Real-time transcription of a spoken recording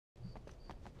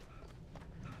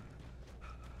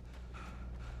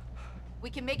We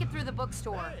can make it through the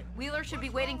bookstore. Hey, Wheeler should be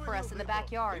waiting for us in the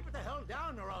backyard. Keep the hell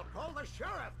down or I'll call the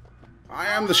sheriff. I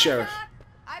am the sheriff.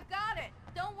 I've got it.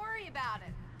 Don't worry about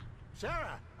it.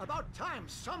 Sarah, about time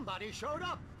somebody showed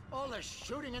up. All this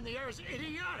shooting in the air is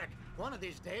idiotic. One of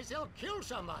these days they'll kill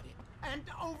somebody. And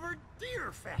over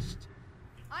Deerfest.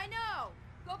 I know.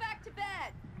 Go back to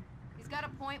bed. He's got a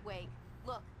point, Wake.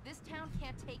 Look, this town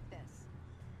can't take this.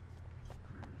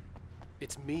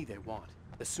 It's me they want.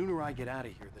 The sooner I get out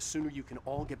of here, the sooner you can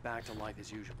all get back to life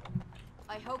as usual.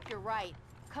 I hope you're right.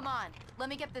 Come on, let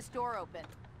me get this door open.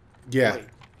 Yeah. Wait,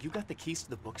 you got the keys to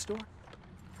the bookstore?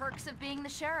 Perks of being the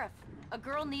sheriff. A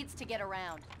girl needs to get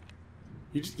around.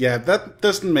 Yeah, that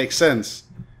doesn't make sense.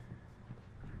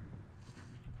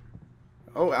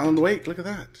 Oh, Alan Wake, look at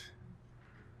that.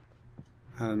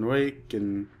 Alan Wake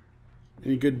and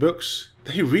any good books?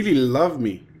 They really love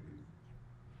me.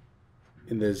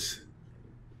 In this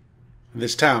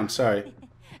town, sorry.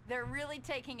 They're really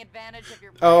taking advantage of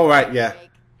your... Oh, right, yeah. Wake.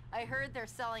 I heard they're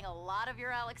selling a lot of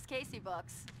your Alex Casey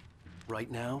books. Right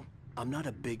now, I'm not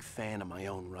a big fan of my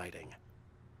own writing.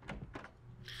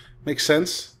 Makes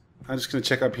sense. I'm just going to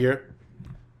check up here.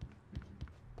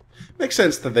 Makes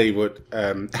sense that they would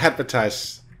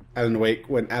advertise Alan Wake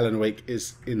when Alan Wake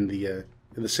is in the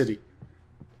city,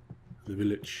 the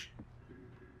village.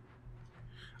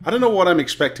 I don't know what I'm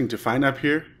expecting to find up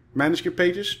here. Manuscript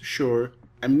pages, sure.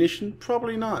 Ammunition,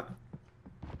 probably not.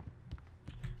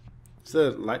 Is there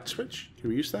a light switch? Can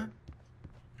we use that?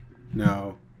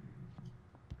 No.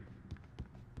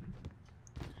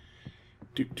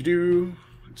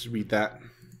 Let's read that.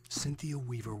 Cynthia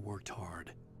Weaver worked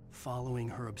hard, following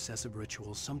her obsessive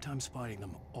rituals, sometimes fighting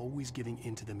them, always giving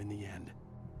in to them in the end.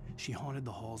 She haunted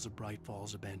the halls of Bright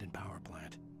Falls abandoned power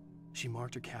plant. She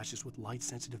marked her caches with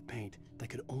light-sensitive paint that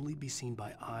could only be seen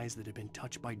by eyes that had been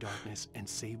touched by darkness and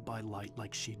saved by light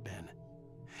like she'd been.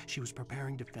 She was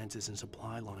preparing defenses and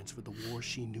supply lines for the war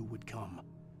she knew would come.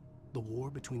 The war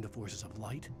between the forces of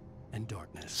light and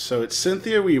darkness. So it's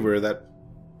Cynthia Weaver that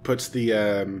puts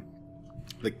the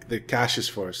caches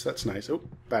for us. That's nice. Oh,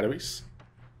 batteries.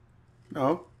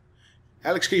 No.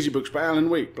 Alex Casey books by Alan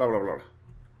Wake. Blah, blah, blah.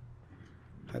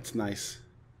 That's nice.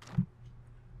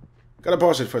 Gotta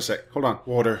pause it for a sec. Hold on.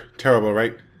 Water. Terrible,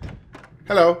 right?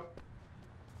 Hello.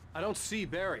 I don't see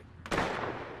Barry. I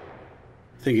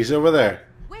think he's over there.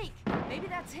 Wait, maybe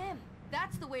that's him.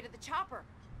 That's the way to the chopper.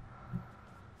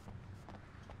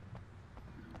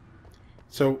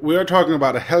 So we are talking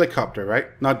about a helicopter, right?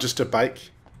 Not just a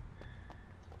bike.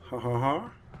 Ha ha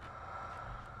ha.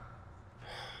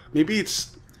 Maybe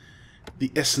it's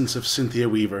the essence of Cynthia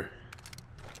Weaver.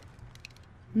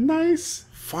 Nice.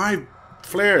 5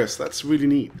 flares. That's really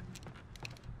neat.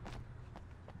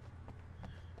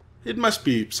 It must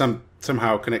be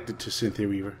somehow connected to Cynthia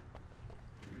Weaver.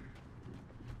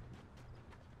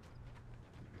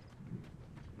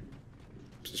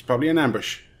 This is probably an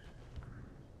ambush.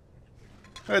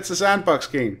 Oh, it's a sandbox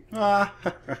game. Ah,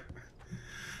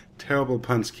 terrible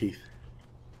puns, Keith.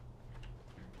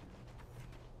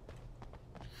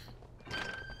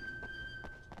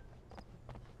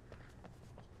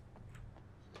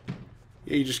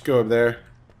 Yeah, you just go up there.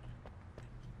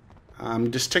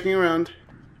 I'm just checking around.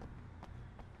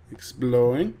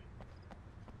 Exploring.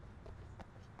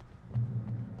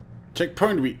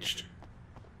 Checkpoint reached.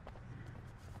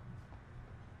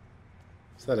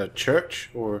 Is that a church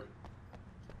or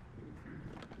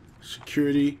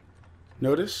security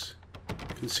notice?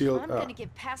 Concealed. I'm gonna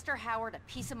give Pastor Howard a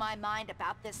piece of my mind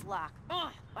about this lock.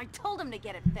 Ugh, I told him to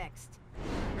get it fixed.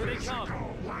 Here they come.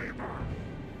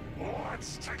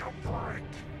 Let's take a break.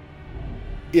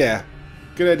 Yeah,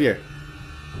 good idea.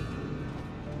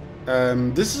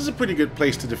 This is a pretty good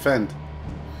place to defend.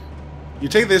 You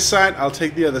take this side, I'll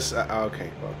take the other side. Oh,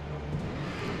 okay, well.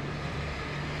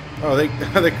 Oh,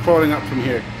 they're crawling up from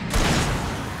here.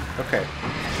 Okay.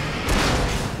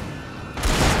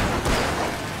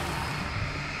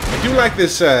 I do like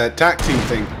this tag team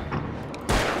thing.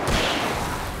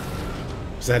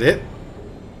 Is that it?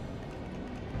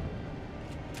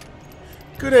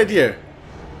 Good idea.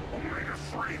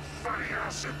 Omega-3 fatty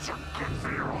acids are good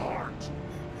for your heart.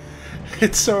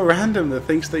 It's so random, the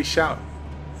things they shout.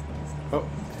 Oh,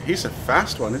 he's a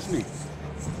fast one, isn't he?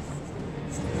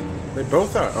 They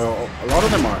both are. Oh, a lot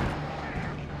of them are.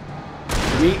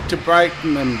 You need to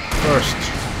brighten them first.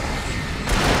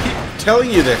 I keep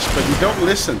telling you this, but you don't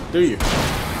listen, do you?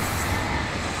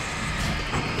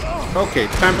 Okay,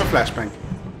 time for flashbang.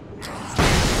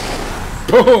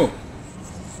 Boom!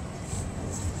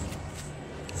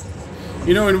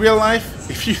 You know, in real life,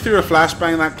 if you threw a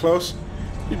flashbang that close,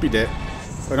 you'd be dead.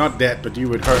 Or not dead, but you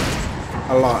would hurt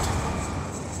a lot.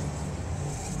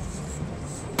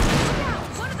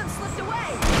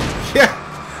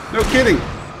 No kidding.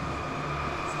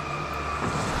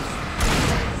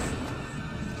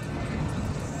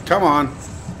 Come on.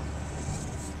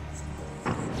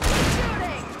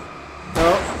 Shooting!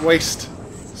 Oh, waste.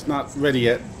 It's not ready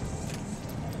yet.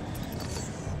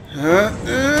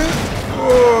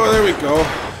 Oh, there we go.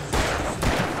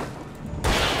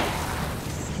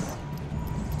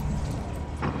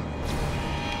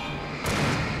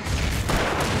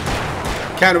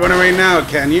 Can't run away now,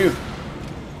 can you?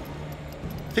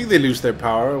 I think they lose their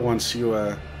power once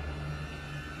you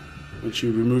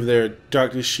remove their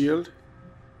darkness shield.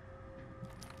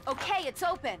 Okay, it's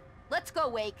open. Let's go,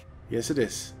 Wake. Yes, it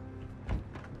is.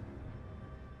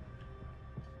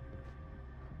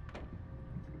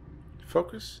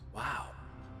 Focus. Wow.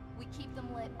 We keep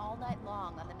them lit all night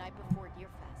long on the night before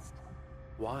Deerfest.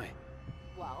 Why?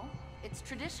 Well, it's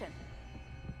tradition.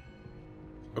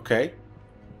 Okay.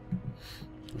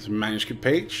 There's a manuscript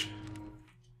page.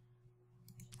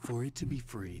 For it to be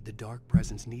free, the Dark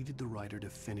Presence needed the writer to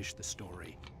finish the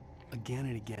story. Again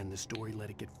and again, the story let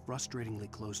it get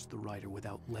frustratingly close to the writer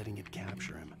without letting it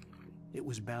capture him. It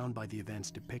was bound by the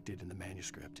events depicted in the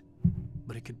manuscript,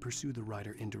 but it could pursue the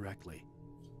writer indirectly,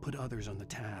 put others on the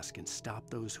task, and stop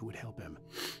those who would help him.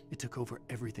 It took over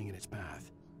everything in its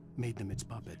path, made them its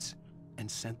puppets, and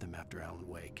sent them after Alan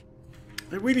Wake.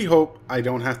 I really hope I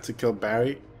don't have to kill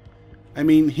Barry. I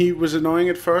mean, he was annoying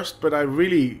at first, but I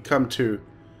really come to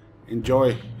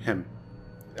enjoy him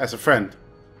as a friend,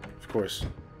 of course.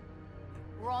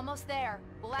 We're almost there.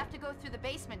 We'll have to go through the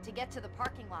basement to get to the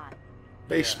parking lot.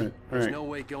 Basement, Yeah, there's right. no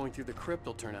way going through the crypt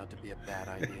will turn out to be a bad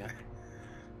idea.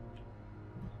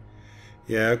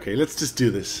 Yeah, okay, let's just do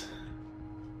this.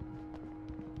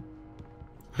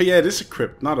 Oh yeah, it is a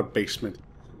crypt, not a basement.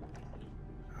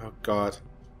 Oh god.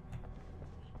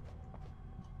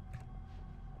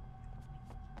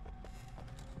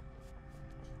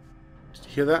 Did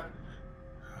you hear that?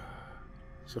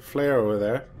 There's a flare over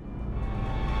there.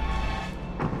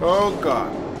 Oh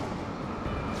god.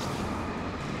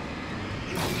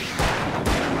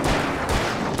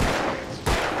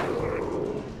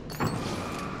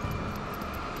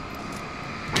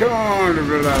 Come on!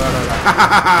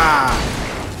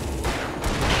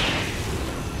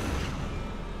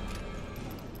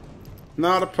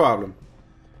 Not a problem.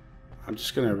 I'm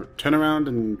just gonna turn around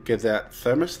and get that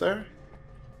thermos there.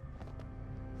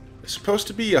 It's supposed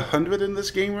to be 100 in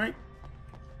this game, right?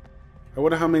 I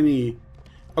wonder how many...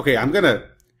 Okay, I'm gonna...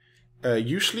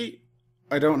 usually,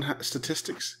 I don't have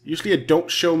statistics. Usually I don't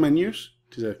show menus,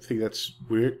 because I think that's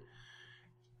weird.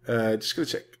 Just gonna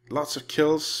check. Lots of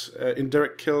kills,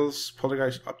 indirect kills,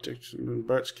 poltergeist objects,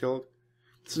 birds killed.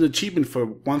 It's an achievement for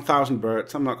 1,000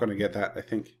 birds. I'm not gonna get that, I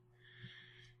think.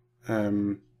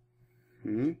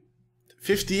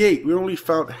 58. We only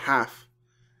found half.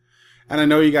 And I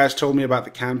know you guys told me about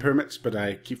the can permits, but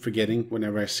I keep forgetting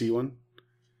whenever I see one.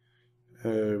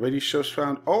 Radio shows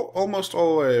found. Almost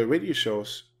all radio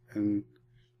shows and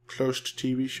close to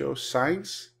TV shows.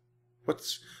 Signs?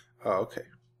 What's... Oh, okay.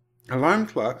 Alarm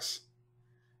clocks.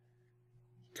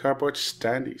 Cardboard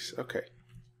standees. Okay.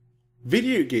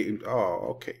 Video games.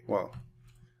 Oh, okay. Well,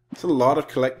 it's a lot of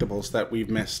collectibles that we've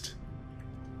missed,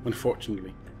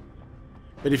 unfortunately.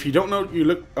 But if you don't know, you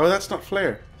look... Oh, that's not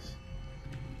Flare.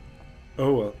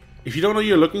 Oh, well. If you don't know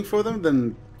you're looking for them,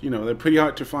 then, you know, they're pretty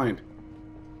hard to find.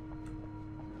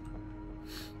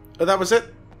 Oh, that was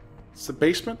it? It's the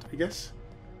basement, I guess?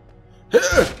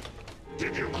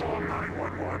 Did you call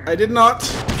 911? I did not.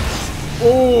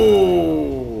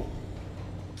 Oh!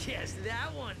 Guess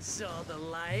that one saw the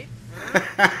light.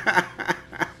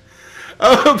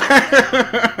 Oh,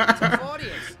 Tough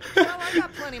audience. Well, I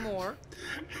got plenty more.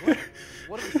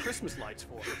 What are the Christmas lights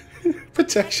for?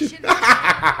 protection.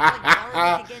 Like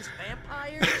guarding against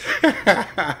vampires.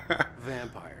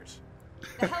 Vampires.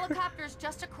 The helicopter's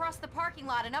just across the parking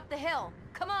lot and up the hill.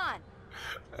 Come on.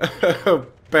 Oh,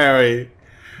 Barry.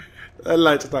 That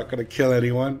light's not going to kill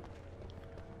anyone.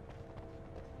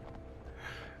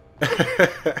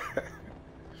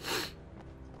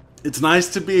 It's nice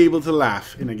to be able to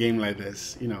laugh in a game like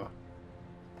this, you know.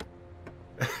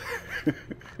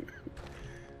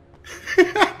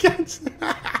 I can't.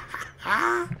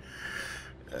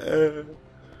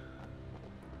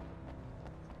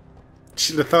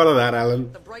 Should have thought of that,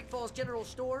 Alan. The Bright Falls General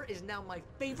Store is now my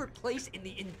favorite place in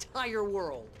the entire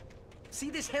world. See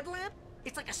this headlamp?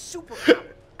 It's like a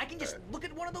superpower. I can just look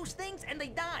at one of those things and they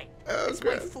die. Oh, it's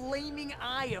my God. flaming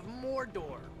eye of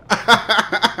Mordor.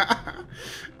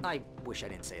 I wish I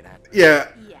didn't say that. Yeah.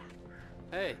 Yeah.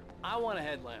 Hey, I want a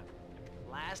headlamp.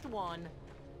 Last one.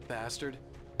 Bastard.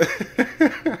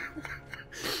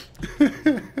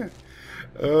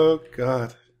 Oh,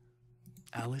 God.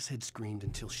 Alice had screamed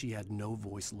until she had no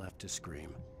voice left to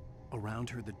scream. Around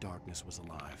her, the darkness was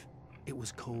alive. It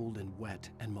was cold and wet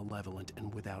and malevolent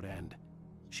and without end.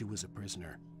 She was a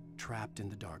prisoner, trapped in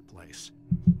the dark place.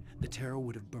 The terror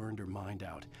would have burned her mind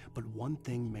out, but one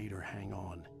thing made her hang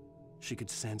on. She could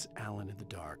sense Alan in the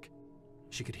dark.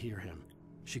 She could hear him.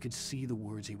 She could see the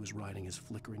words he was writing as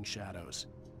flickering shadows.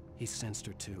 He sensed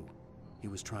her too. He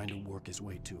was trying to work his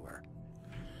way to her.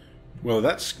 Well,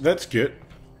 that's good.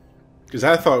 Because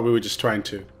I thought we were just trying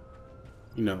to,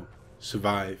 you know,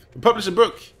 survive. Publish a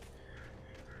book.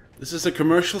 This is a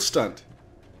commercial stunt.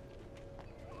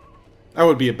 That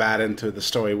would be a bad end to the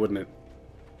story, wouldn't it?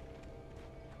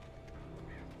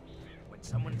 When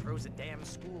someone throws a damn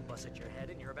school bus at your head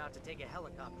and you're about to take a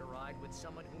helicopter ride with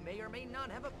someone who may or may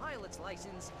not have a pilot's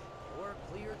license or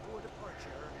cleared for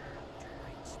departure to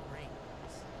White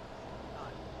Springs.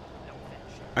 No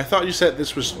offense. I thought you said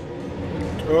this was...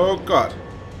 Oh, God.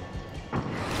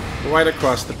 Right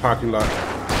across the parking lot.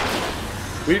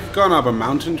 We've gone up a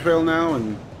mountain trail now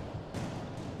and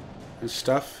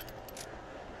stuff.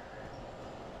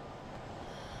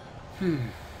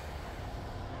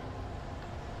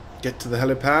 Get to the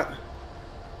helipad.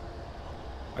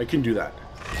 I can do that.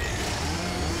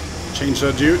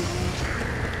 Chainsaw dude.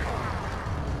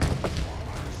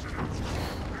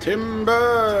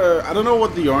 Timber! I don't know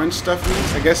what the orange stuff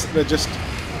means. I guess they're just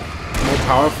more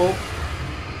powerful.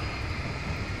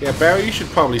 Yeah, Barry, you should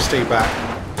probably stay back.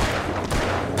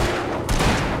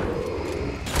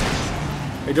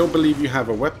 I don't believe you have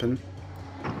a weapon.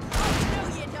 No,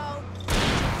 you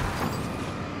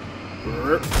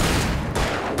don't.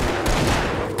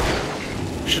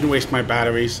 Shouldn't waste my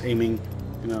batteries aiming,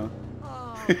 you know.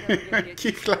 Oh, I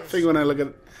keep laughing when I look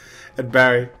at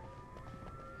Barry.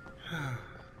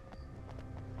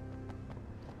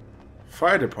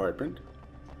 Fire department?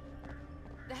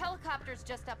 The helicopter's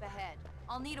just up ahead.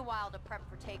 I'll need a while to prep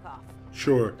for takeoff.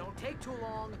 Sure. Don't take too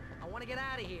long. I want to get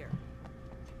out of here.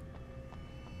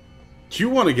 Do you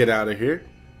want to get out of here?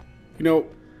 You know,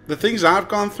 the things I've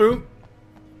gone through?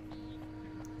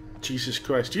 Jesus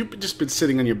Christ, you've just been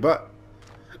sitting on your butt.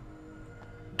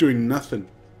 Doing nothing.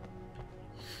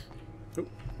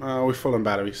 Oh, we're full on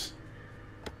batteries.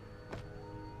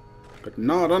 But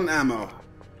not on ammo.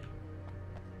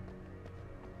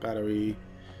 Battery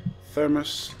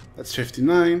thermos. That's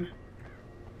 59.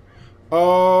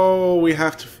 Oh, we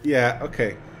have to... Yeah,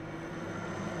 okay.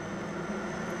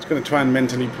 I was going to try and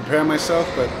mentally prepare myself,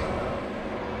 but...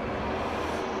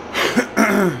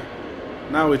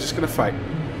 now we're just going to fight.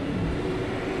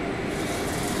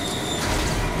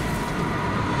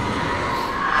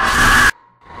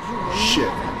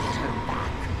 Shit.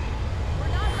 We're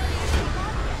not ready to take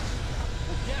off yet.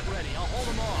 Well, get ready. I'll hold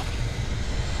them off.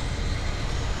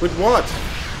 With what?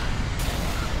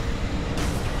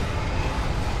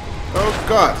 Oh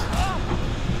God.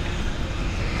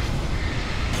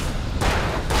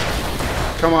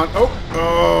 Come on. Oh,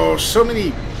 oh, so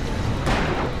many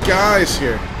guys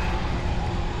here.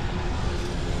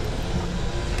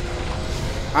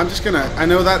 I'm just gonna... I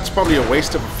know that's probably a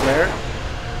waste of a flare.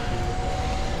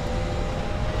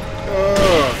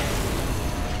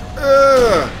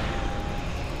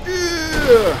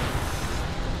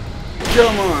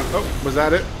 Come on. Oh, was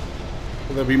that it?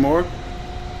 Will there be more?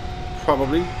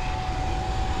 Probably.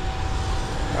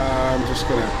 I'm just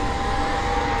gonna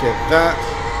get that.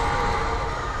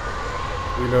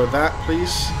 Reload that,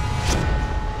 please.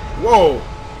 Whoa!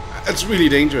 That's really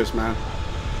dangerous, man.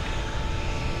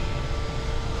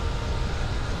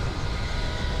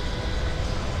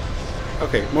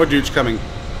 Okay, more dudes coming.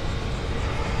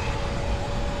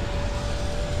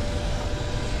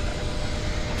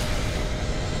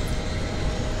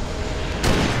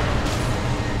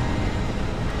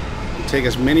 Take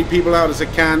as many people out as I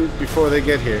can before they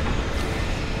get here.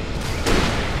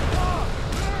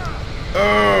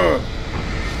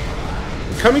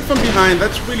 Coming from behind,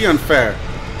 that's really unfair.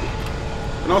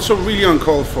 And also really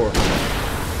uncalled for.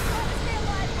 Stay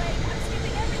alive, Wade. I'm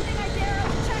skipping everything I dare on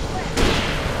the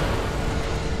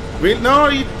checklist. Really? No,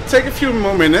 you take a few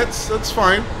more minutes. That's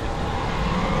fine.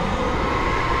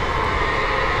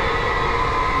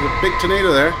 There's a big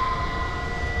tornado there.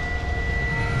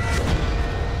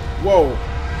 Whoa.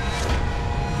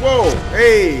 Whoa.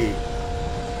 Hey.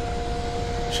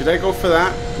 Should I go for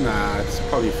that? Nah, it's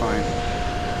probably fine.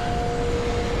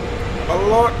 A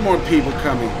lot more people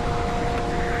coming.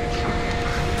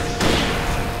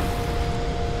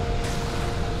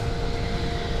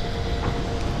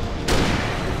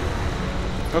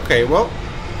 Okay, well.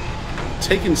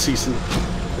 Taken season.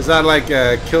 Is that like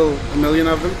kill a million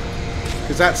of them?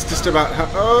 Because that's just about how...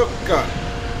 Oh, God.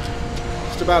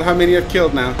 Just about how many I've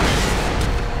killed now.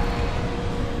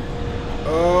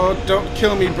 Oh, don't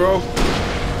kill me, bro.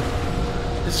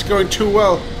 This is going too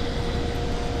well.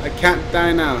 I can't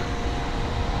die now.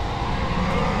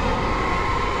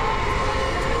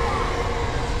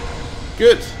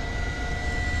 Good.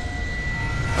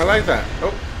 I like that.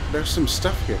 Oh, there's some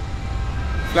stuff here.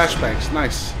 Flashbangs,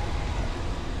 nice.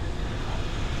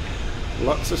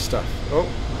 Lots of stuff. Oh.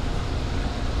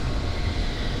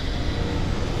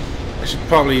 I should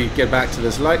probably get back to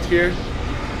this light here.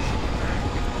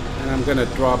 And I'm gonna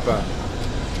drop a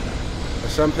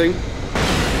something.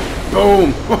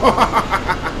 Boom!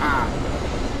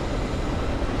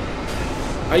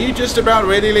 Are you just about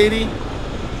ready, lady?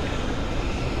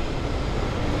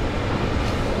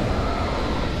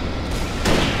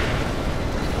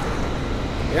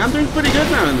 Yeah, I'm doing pretty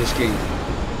good now in this game.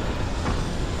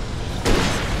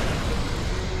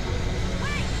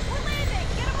 Wait, we're landing.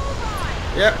 Get a move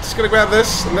on. Yeah, just gonna grab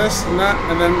this and that,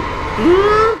 and then.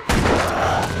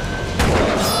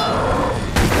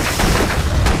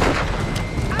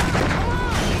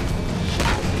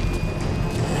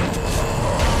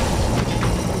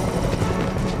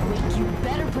 Wait, you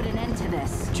better put an end to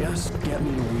this. Just get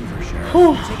me to Weaver, Sheriff.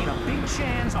 Whew. Taking a big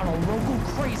chance on a local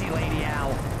crazy lady,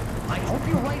 Al. I hope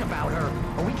you're right about her,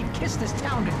 or we can kiss this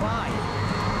town goodbye.